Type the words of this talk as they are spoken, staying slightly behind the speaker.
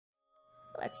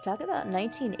Let's talk about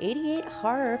 1988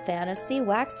 horror fantasy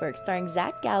Waxwork starring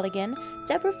Zach Galligan,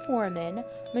 Deborah Foreman,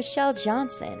 Michelle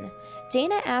Johnson,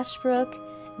 Dana Ashbrook,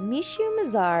 Mishu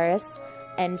Mazaris,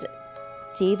 and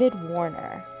David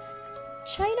Warner.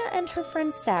 China and her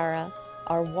friend Sarah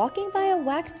are walking by a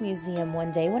wax museum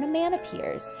one day when a man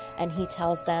appears, and he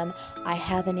tells them, "I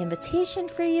have an invitation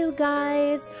for you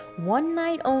guys. One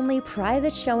night only,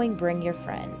 private showing, bring your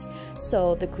friends."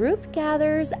 So the group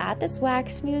gathers at this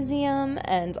wax museum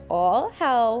and all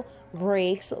hell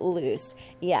breaks loose.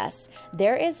 Yes,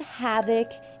 there is havoc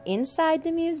inside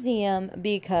the museum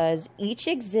because each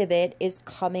exhibit is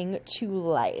coming to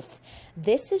life.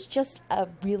 This is just a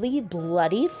really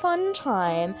bloody fun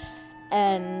time,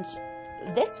 and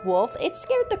this wolf, it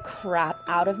scared the crap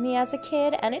out of me as a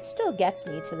kid, and it still gets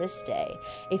me to this day.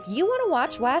 If you want to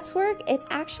watch Waxwork, it's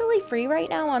actually free right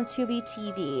now on Tubi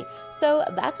TV. So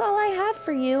that's all I have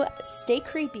for you. Stay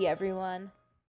creepy, everyone.